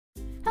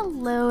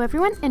Hello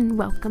everyone and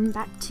welcome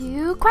back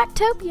to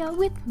Quacktopia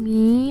with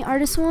me,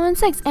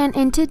 Artist116, and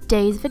in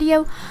today's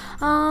video,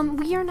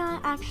 we are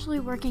not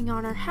actually working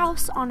on our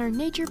house, on our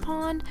nature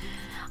pond.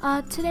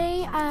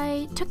 Today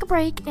I took a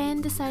break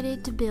and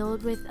decided to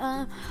build with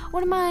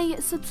one of my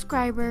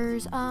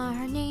subscribers.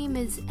 Her name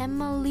is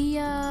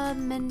Emilia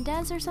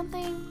Mendez or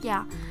something.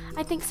 Yeah,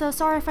 I think so.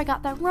 Sorry if I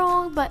got that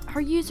wrong, but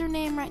her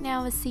username right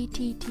now is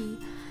CTT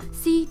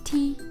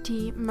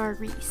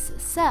Maurice.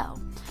 So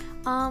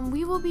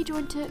we will be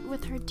joined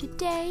with her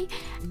today,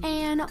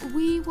 and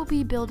we will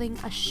be building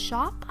a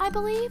shop, I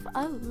believe.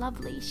 Oh,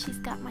 lovely. She's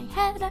got my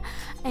head,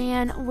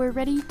 and we're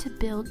ready to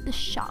build the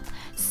shop.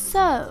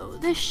 So,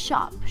 this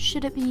shop,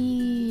 should it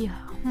be,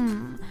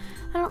 I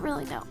don't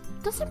really know.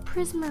 Doesn't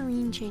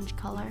prismarine change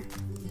color?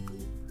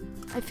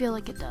 I feel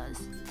like it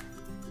does.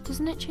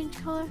 Doesn't it change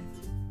color?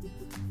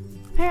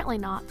 Apparently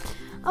not.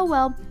 Oh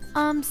well,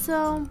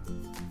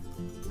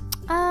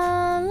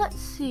 let's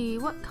see,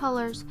 what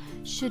colors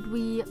should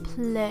we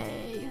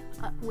play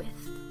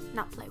with?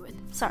 Not play with,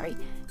 sorry,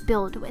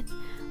 build with.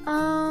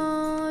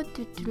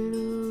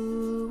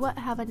 What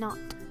have I not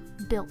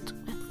built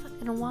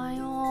with in a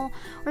while?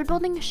 We're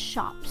building a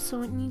shop,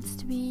 so it needs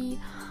to be,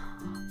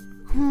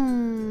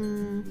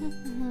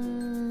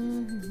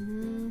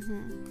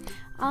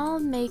 I'll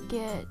make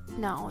it,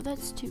 no,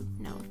 that's too,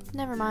 no,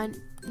 never mind,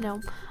 no.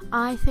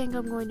 I think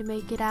I'm going to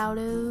make it out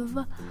of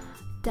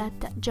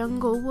that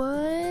jungle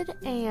wood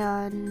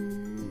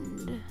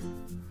and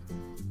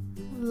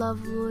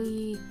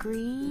lovely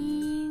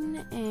green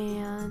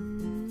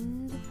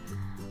and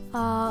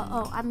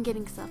oh, I'm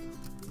getting stuff.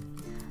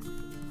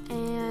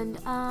 And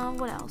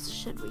what else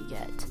should we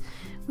get?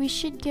 We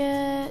should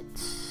get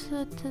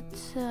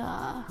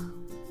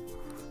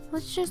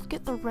let's just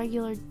get the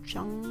regular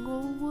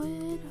jungle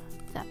wood.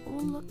 That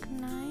will look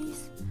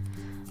nice.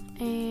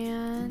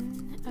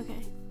 And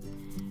okay,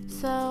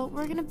 so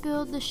we're gonna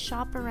build the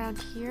shop around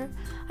here.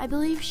 I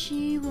believe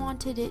she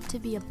wanted it to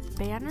be a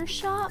banner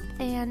shop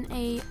and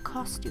a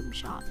costume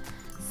shop.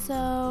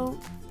 So,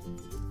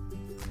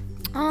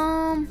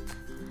 oh,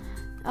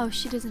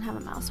 she doesn't have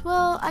a mouse.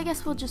 Well, I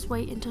guess we'll just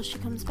wait until she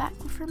comes back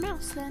with her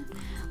mouse then,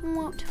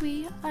 won't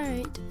we?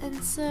 Alright,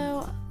 and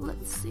so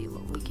let's see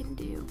what we can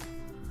do.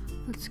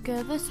 Let's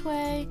go this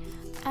way.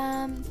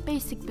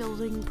 Basic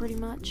building pretty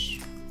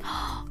much.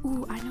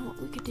 Ooh, I know what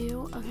we could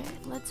do. Okay,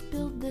 let's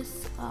build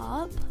this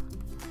up.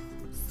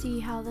 See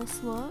how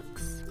this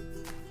looks.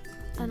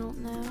 I don't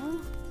know.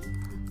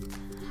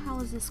 How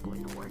is this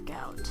going to work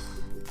out?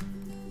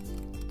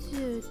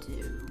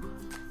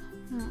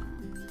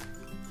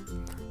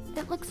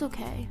 It looks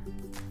okay.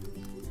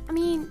 I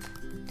mean,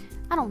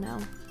 I don't know.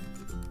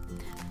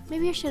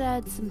 Maybe I should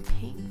add some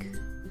pink.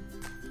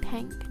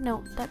 Pink?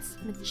 No, that's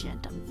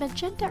magenta.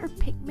 Magenta or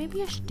pink?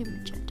 Maybe I should do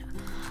magenta.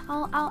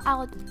 I'll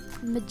add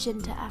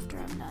magenta after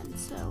I'm done.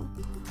 So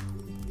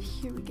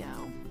here we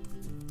go.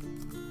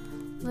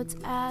 Let's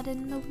add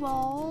in the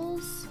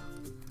walls.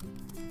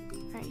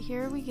 Alright,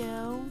 here we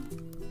go.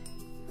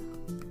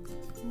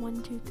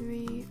 1, 2,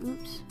 3.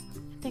 Oops.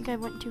 I think I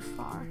went too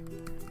far.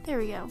 There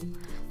we go.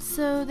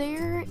 So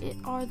there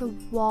are the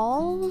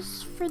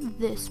walls for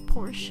this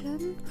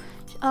portion.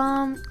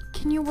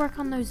 Can you work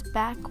on those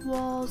back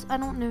walls? I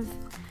don't know if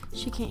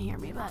she can't hear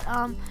me, but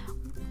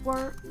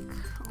work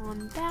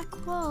on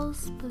back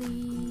walls,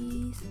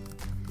 please.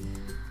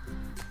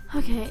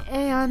 Okay,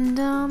 and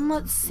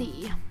let's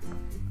see.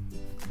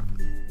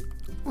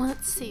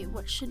 Let's see,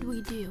 what should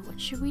we do? What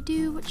should we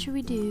do? What should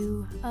we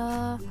do? Do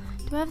I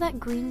have that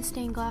green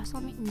stained glass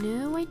on me?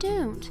 No, I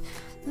don't.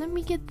 Let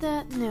me get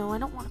that. No, I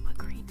don't want to put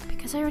green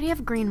because I already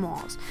have green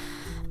walls.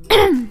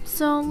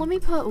 So let me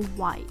put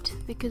white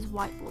because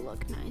white will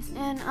look nice.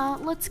 And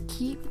let's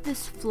keep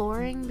this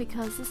flooring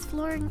because this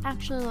flooring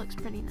actually looks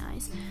pretty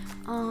nice.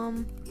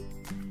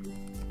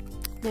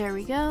 There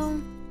we go.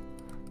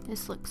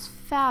 This looks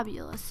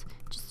fabulous.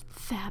 Just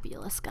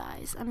fabulous,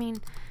 guys. I mean,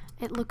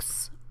 it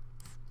looks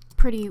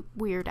pretty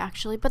weird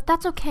actually, but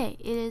that's okay.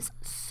 It is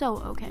so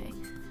okay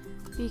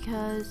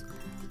because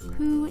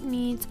who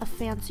needs a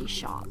fancy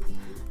shop?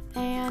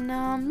 And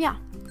yeah,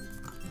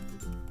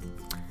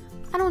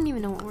 I don't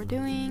even know what we're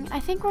doing. I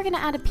think we're gonna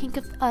add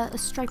a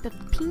stripe of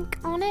pink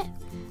on it.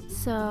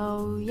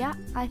 So yeah,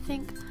 I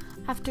think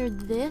after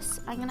this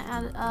I'm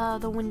gonna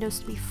add the windows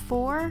to be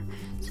 4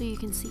 so you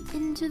can see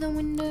into the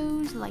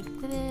windows like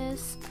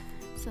this.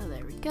 So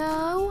there we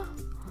go.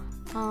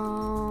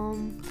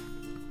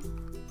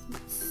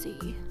 Let's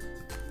see.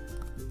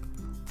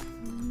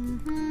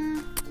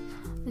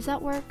 Does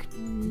that work?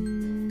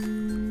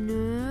 No.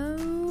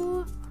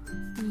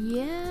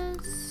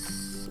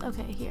 Yes.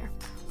 Okay, here.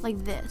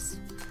 Like this.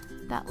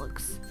 That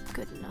looks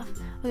good enough.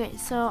 Okay,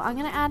 so I'm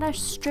gonna add a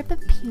strip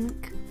of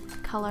pink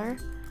color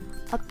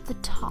up the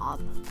top.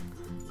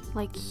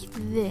 Like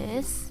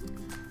this.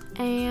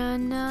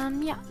 And,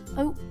 yeah.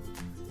 Oh.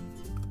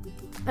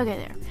 Okay,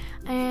 there.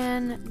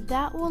 And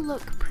that will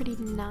look pretty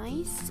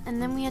nice. And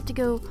then we have to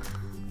go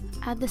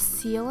add the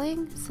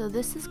ceiling. So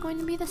this is going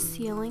to be the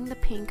ceiling, the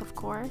pink of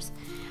course.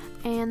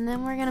 And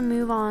then we're gonna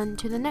move on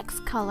to the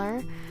next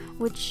color,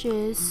 which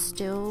is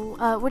still,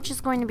 which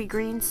is going to be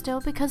green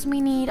still, because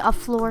we need a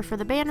floor for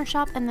the banner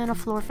shop and then a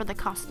floor for the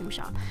costume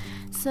shop.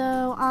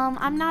 So,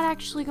 I'm not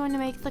actually going to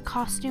make the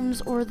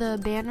costumes or the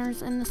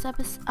banners in this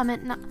episode. I'm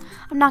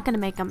not going to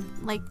make them.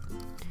 Like,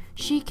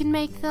 she can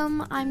make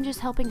them. I'm just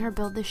helping her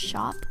build this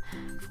shop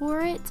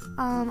for it.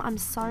 I'm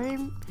sorry,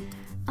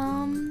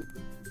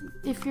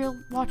 if you're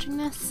watching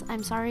this,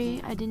 I'm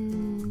sorry. I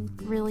didn't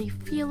really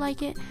feel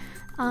like it.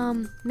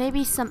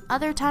 Maybe some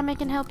other time I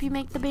can help you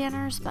make the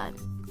banners, but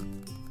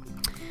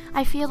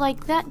I feel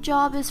like that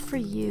job is for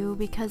you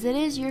because it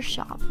is your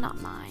shop,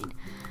 not mine.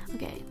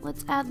 Okay,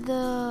 let's add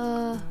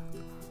the...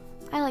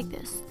 I like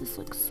this. This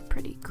looks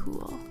pretty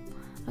cool.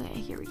 Okay,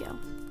 here we go.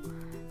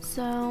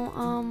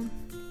 So,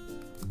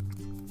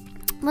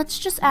 let's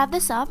just add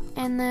this up,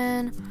 and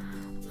then,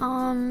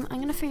 I'm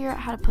gonna figure out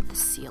how to put the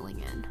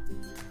ceiling in.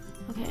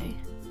 Okay.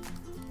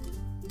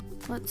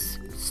 Let's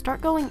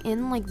start going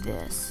in like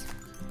this,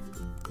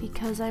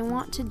 because I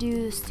want to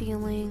do the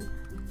ceiling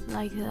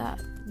like that.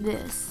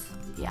 This.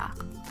 Yeah.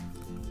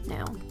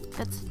 No,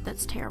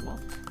 that's terrible.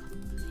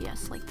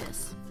 Yes, like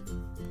this.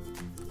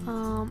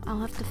 I'll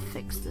have to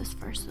fix this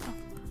first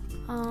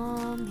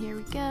though. Here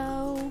we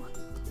go.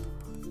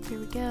 Here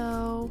we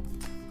go.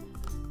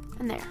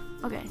 And there.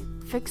 Okay,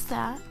 fix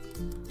that.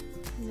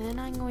 And then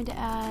I'm going to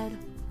add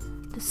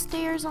the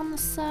stairs on the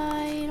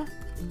side.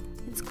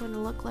 It's going to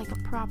look like a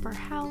proper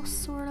house,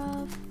 sort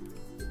of.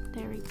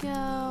 There we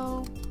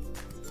go.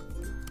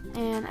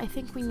 And I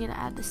think we need to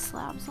add the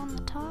slabs on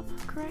the top,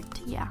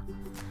 correct? Yeah.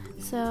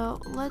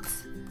 So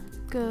let's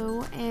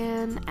go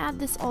and add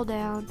this all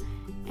down,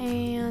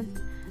 and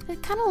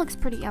it kind of looks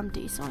pretty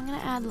empty, so I'm gonna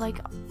add like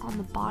on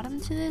the bottom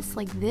to this,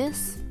 like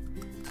this.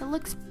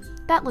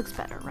 That looks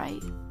better,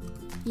 right?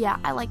 Yeah,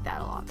 I like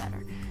that a lot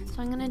better.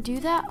 So I'm gonna do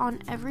that on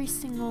every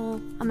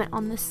single,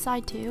 on this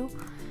side too,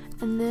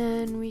 and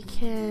then we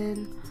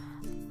can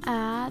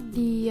add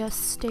the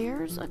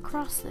stairs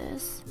across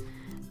this,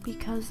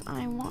 because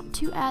I want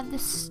to add the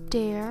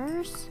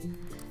stairs.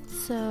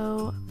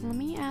 So let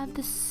me add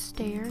the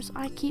stairs.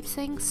 I keep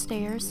saying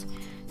stairs.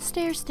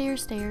 Stairs,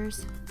 stairs,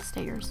 stairs,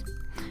 stairs.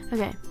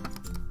 Okay.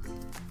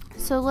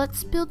 So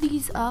let's build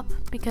these up,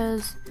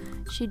 because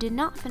she did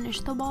not finish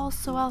the walls,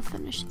 so I'll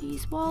finish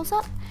these walls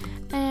up,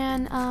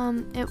 and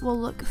it will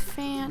look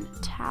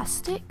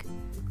fantastic.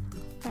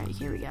 Alright,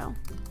 here we go.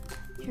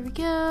 Here we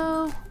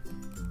go.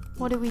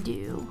 What do we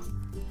do?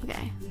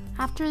 Okay.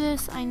 After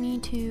this, I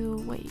need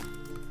to wait,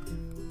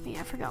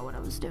 I forgot what I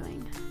was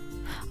doing.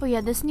 Oh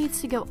yeah, this needs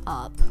to go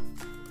up,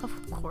 of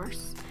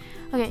course.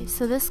 Okay,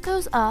 so this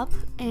goes up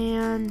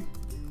and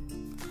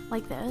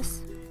like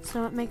this,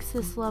 so it makes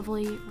this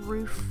lovely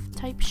roof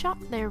type shop.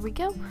 There we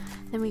go.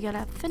 Then we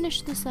gotta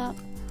finish this up,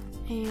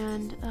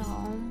 and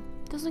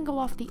it doesn't go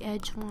off the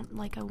edge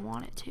like I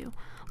want it to.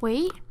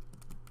 Wait.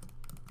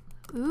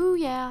 Ooh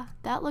yeah,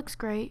 that looks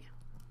great.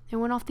 It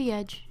went off the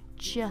edge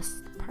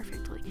just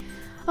perfectly.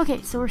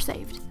 Okay, so we're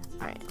saved.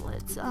 All right,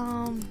 let's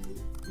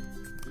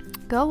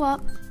go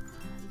up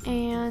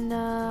and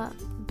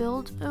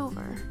build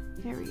over.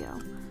 Here we go.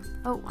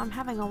 Oh, I'm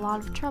having a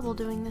lot of trouble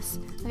doing this.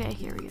 Okay,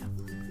 here we go.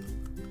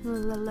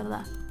 La, la,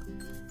 la.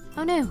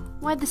 Oh no,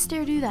 why'd the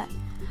stair do that?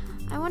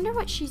 I wonder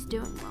what she's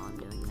doing while I'm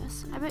doing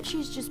this. I bet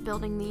she's just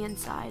building the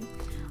inside.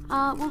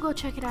 We'll go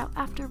check it out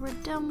after we're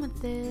done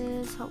with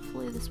this.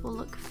 Hopefully this will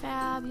look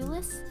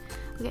fabulous.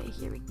 Okay,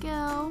 here we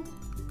go.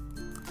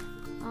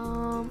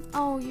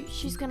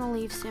 She's gonna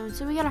leave soon,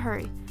 so we gotta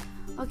hurry.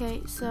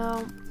 Okay,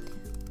 so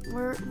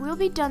we'll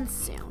be done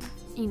soon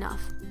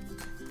enough.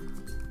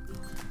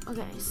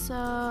 Okay,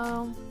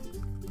 so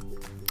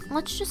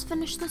let's just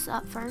finish this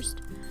up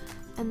first,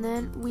 and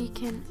then we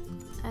can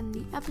end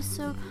the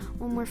episode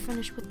when we're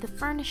finished with the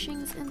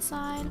furnishings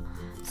inside.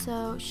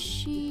 So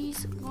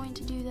she's going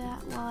to do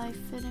that while I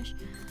finish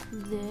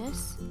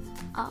this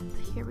up.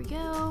 Here we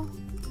go.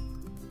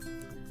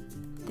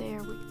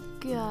 There we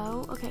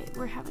go. Okay,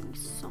 we're having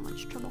so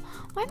much trouble.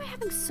 Why am I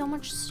having so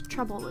much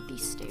trouble with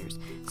these stairs?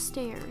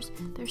 Stairs,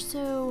 they're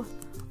so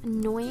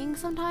annoying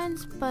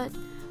sometimes, but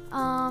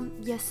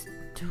yes,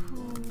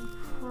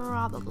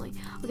 probably.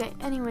 Okay,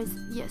 anyways,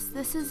 yes,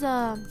 this is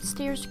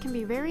stairs can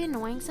be very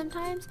annoying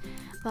sometimes,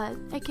 but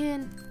it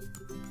can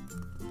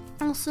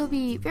also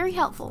be very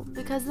helpful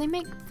because they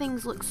make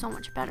things look so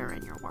much better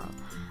in your world.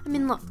 I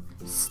mean, look,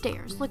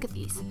 stairs, look at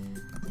these.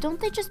 Don't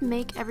they just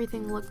make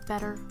everything look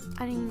better?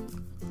 I mean,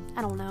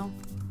 I don't know.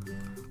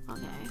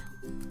 Okay,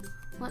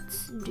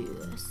 let's do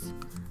this.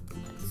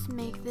 Let's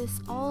make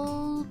this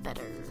all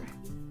better.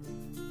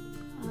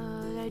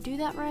 Did I do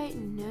that right?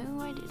 No,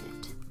 I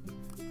didn't.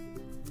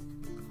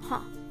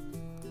 Huh.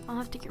 I'll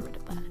have to get rid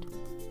of that.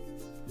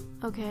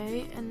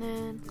 Okay, and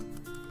then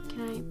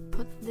can I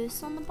put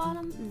this on the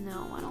bottom?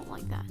 No, I don't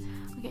like that.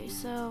 Okay,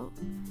 so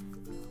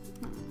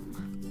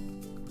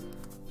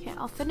okay,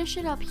 I'll finish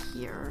it up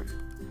here,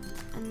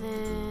 and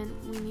then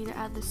we need to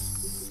add the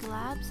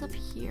slabs up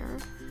here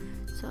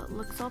so it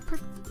looks all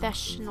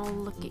professional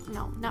looking.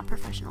 No, not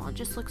professional, it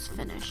just looks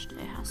finished. It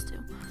has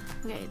to.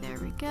 Okay, there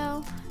we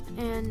go.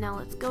 And now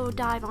let's go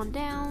dive on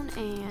down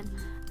and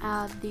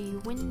add the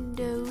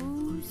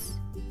windows.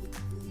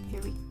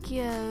 Here we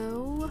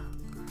go.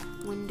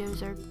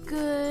 Windows are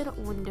good.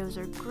 Windows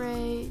are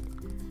great.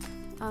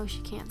 Oh,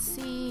 she can't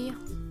see.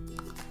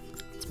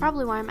 It's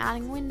probably why I'm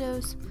adding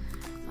windows.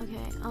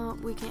 Okay,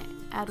 we can't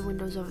add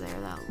windows over there.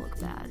 That'll look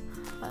bad.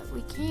 But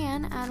we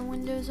can add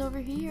windows over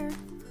here.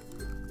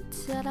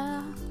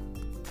 Ta-da!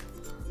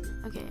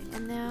 Okay,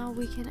 and now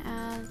we can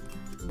add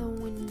the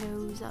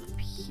windows up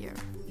here.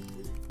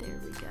 There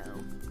we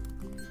go.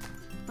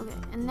 Okay,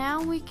 and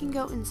now we can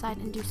go inside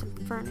and do some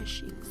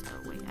furnishings.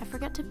 Oh wait, I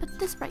forgot to put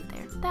this right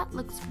there. That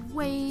looks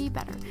way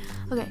better.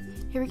 Okay,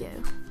 here we go.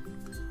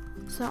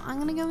 So I'm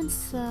gonna go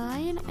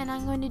inside and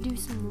I'm going to do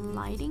some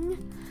lighting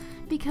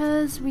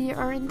because we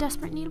are in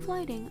desperate need of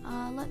lighting.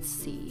 Let's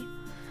see.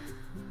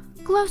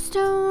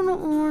 Glowstone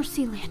or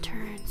sea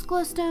lanterns?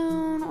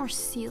 Glowstone or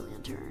sea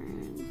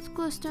lanterns?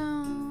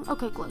 Glowstone.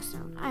 Okay,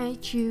 glowstone. I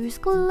choose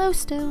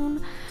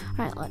glowstone.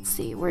 Alright, let's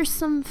see. Where's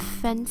some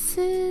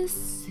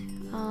fences?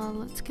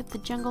 Let's get the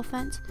jungle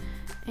fence.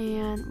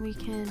 And we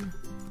can...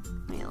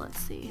 Wait, let's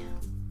see.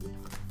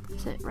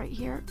 Is it right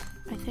here?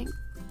 I think.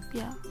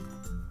 Yeah.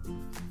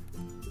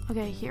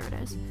 Okay, here it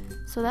is.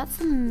 So that's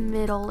the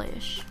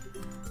middle-ish.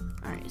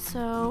 Alright,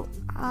 so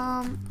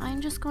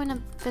I'm just going to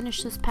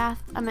finish this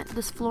path,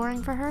 this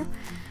flooring for her,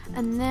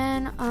 and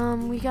then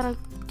we gotta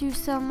do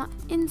some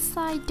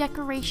inside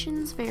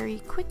decorations very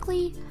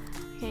quickly.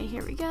 Okay,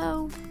 here we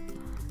go.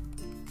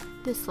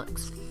 This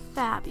looks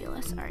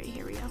fabulous. Alright,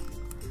 here we go.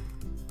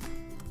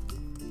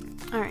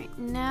 Alright,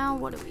 now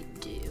what do we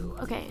do?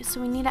 Okay, so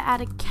we need to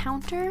add a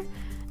counter,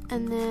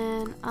 and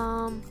then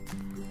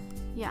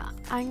yeah,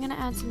 I'm gonna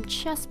add some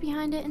chests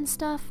behind it and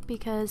stuff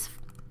because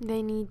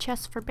they need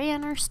chests for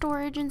banner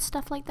storage and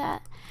stuff like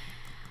that.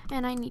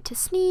 And I need to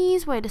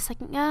sneeze. Wait a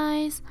second,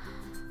 guys.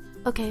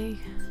 Okay.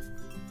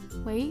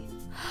 Wait.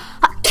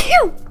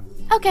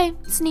 Okay,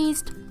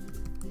 sneezed.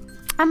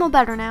 I'm all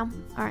better now.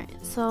 Alright,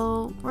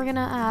 so we're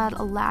gonna add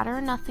a ladder,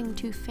 nothing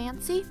too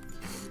fancy.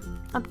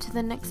 Up to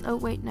the next, oh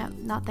wait, no,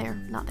 not there,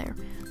 not there.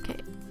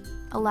 Okay,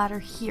 a ladder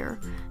here,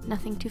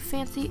 nothing too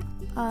fancy.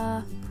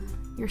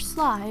 Your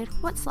slide,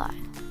 what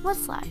slide? What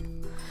slide?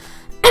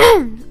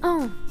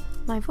 Oh.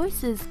 My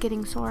voice is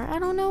getting sore. I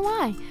don't know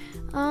why.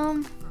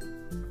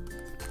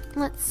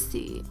 Let's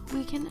see.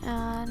 We can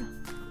add.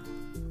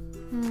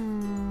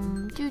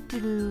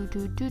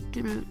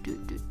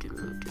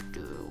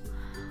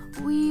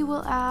 We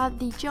will add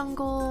the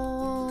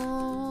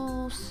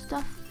jungle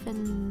stuff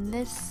and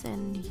this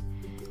and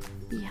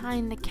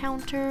behind the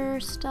counter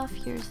stuff.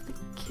 Here's the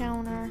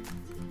counter.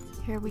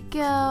 Here we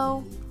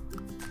go.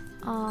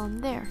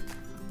 There.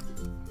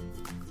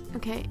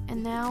 Okay,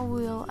 and now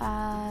we'll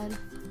add.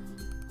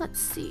 Let's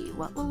see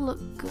what will look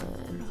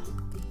good.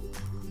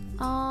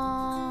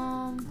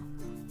 I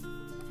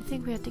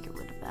think we have to get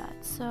rid of that.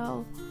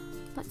 So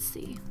let's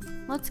see.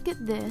 Let's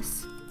get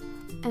this,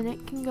 and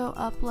it can go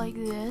up like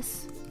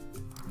this.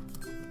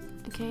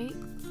 Okay,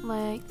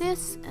 like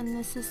this, and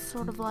this is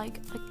sort of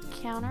like a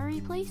countery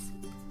place.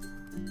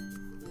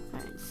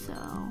 Alright, so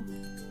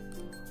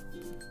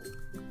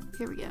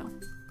here we go.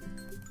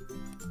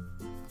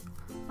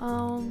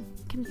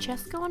 Can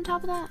chests go on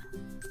top of that?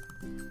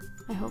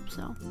 I hope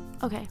so.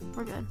 Okay,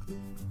 we're good.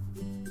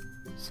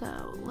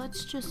 So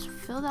let's just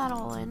fill that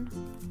all in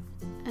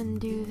and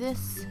do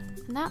this,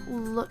 and that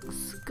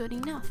looks good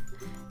enough.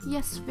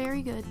 Yes,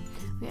 very good.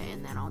 Okay,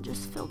 and then I'll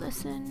just fill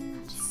this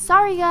in.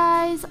 Sorry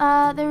guys,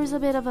 there's a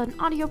bit of an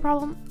audio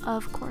problem,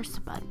 of course,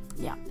 but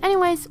yeah.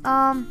 Anyways,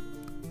 as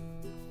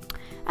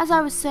I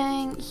was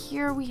saying,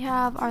 here we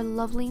have our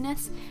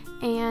loveliness,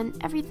 and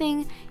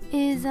everything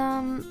is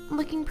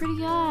looking pretty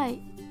good.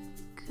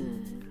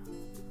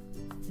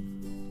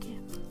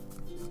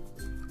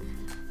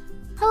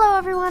 Hello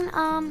everyone,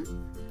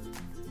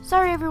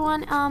 sorry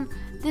everyone,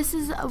 this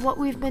is what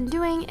we've been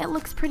doing. It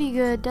looks pretty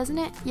good, doesn't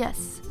it?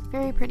 Yes,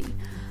 very pretty.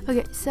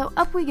 Okay, so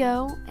up we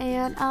go,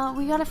 and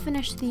we gotta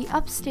finish the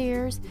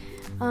upstairs.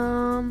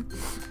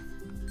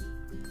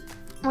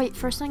 Wait,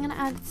 first I'm gonna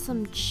add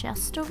some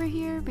chests over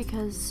here,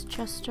 because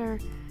chests are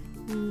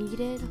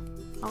needed.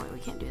 Oh wait, we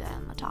can't do that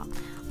on the top.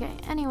 Okay,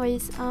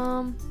 anyways,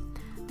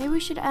 maybe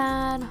we should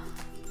add,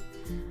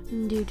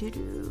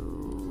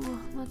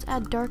 let's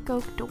add dark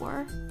oak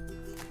door.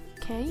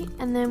 Okay,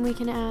 and then we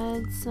can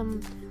add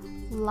some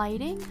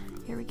lighting.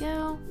 Here we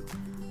go.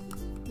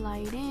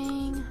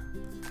 Lighting.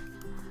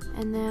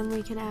 And then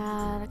we can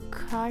add a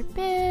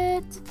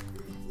carpet.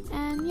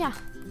 And yeah,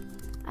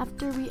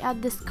 after we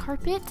add this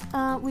carpet,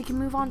 we can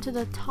move on to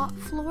the top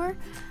floor.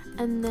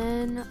 And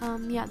then,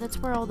 yeah, that's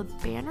where all the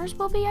banners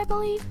will be, I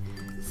believe.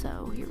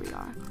 So here we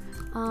are.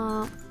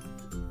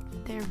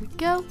 There we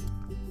go.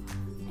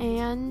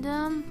 And,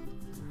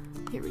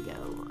 here we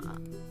go.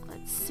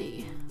 Let's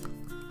see.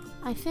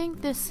 I think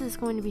this is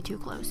going to be too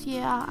close.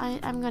 Yeah,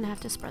 I'm going to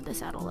have to spread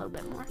this out a little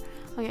bit more.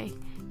 Okay,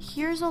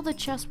 here's all the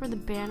chests where the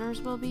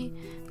banners will be,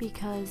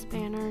 because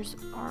banners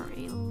are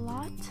a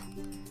lot.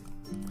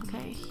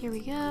 Okay, here we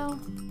go.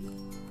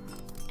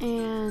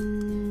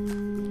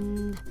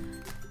 And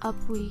up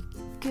we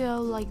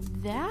go like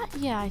that.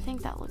 Yeah, I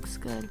think that looks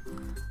good.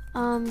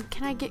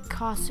 Can I get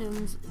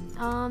costumes?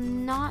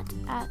 Not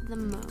at the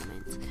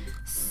moment.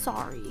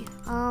 Sorry.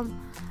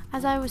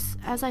 As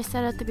I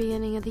said at the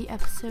beginning of the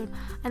episode,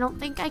 I don't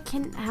think I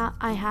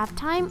have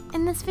time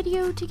in this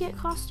video to get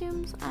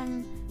costumes.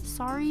 I'm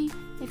sorry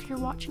if you're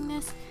watching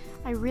this.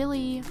 I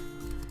really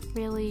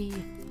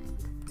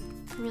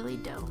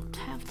don't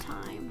have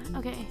time.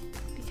 Okay,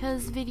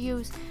 because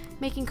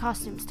making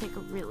costumes take a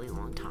really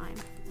long time.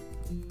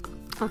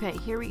 Okay,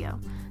 here we go.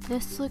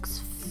 This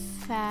looks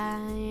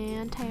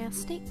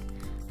fantastic.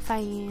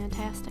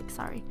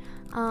 Sorry.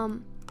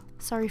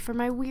 Sorry for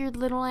my weird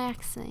little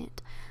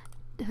accent.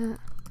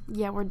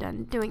 Yeah, we're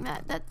done doing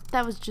that.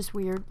 That was just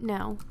weird.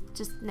 No,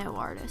 just no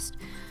artist.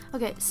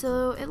 Okay,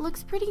 so it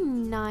looks pretty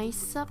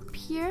nice up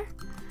here.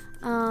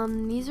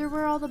 These are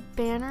where all the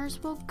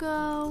banners will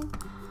go.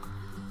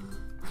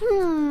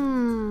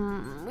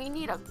 We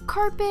need a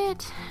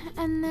carpet,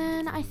 and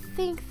then I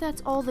think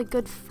that's all the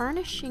good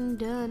furnishing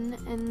done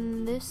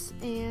in this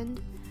end.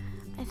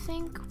 I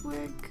think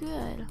we're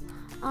good.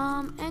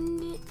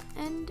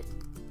 End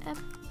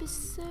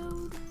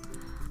episode,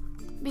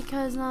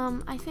 because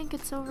I think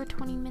it's over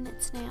 20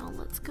 minutes now.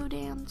 Let's go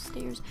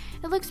downstairs.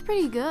 It looks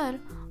pretty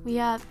good. We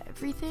have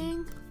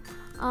everything.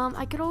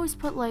 I could always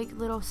put like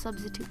little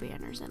substitute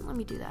banners in. Let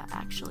me do that,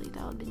 actually.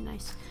 That would be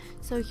nice.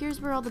 So here's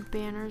where all the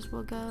banners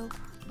will go,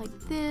 like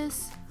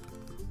this,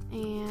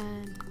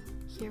 and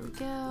here we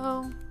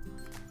go,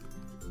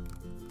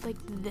 like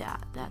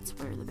that. That's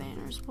where the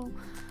banners will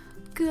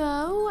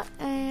go,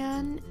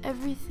 and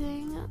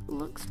everything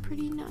looks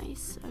pretty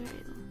nice.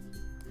 Okay,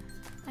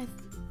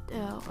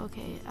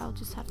 okay, I'll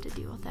just have to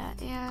deal with that.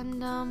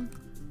 And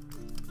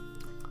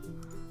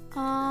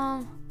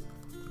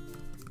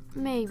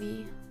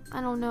maybe, I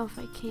don't know if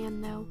I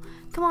can though.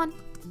 Come on,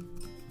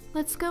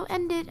 let's go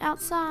end it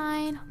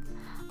outside.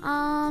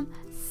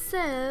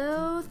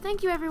 So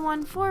thank you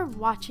everyone for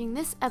watching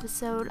this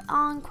episode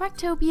on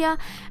Quacktopia,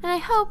 and I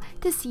hope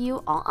to see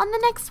you all on the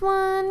next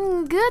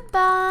one.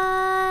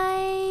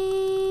 Goodbye.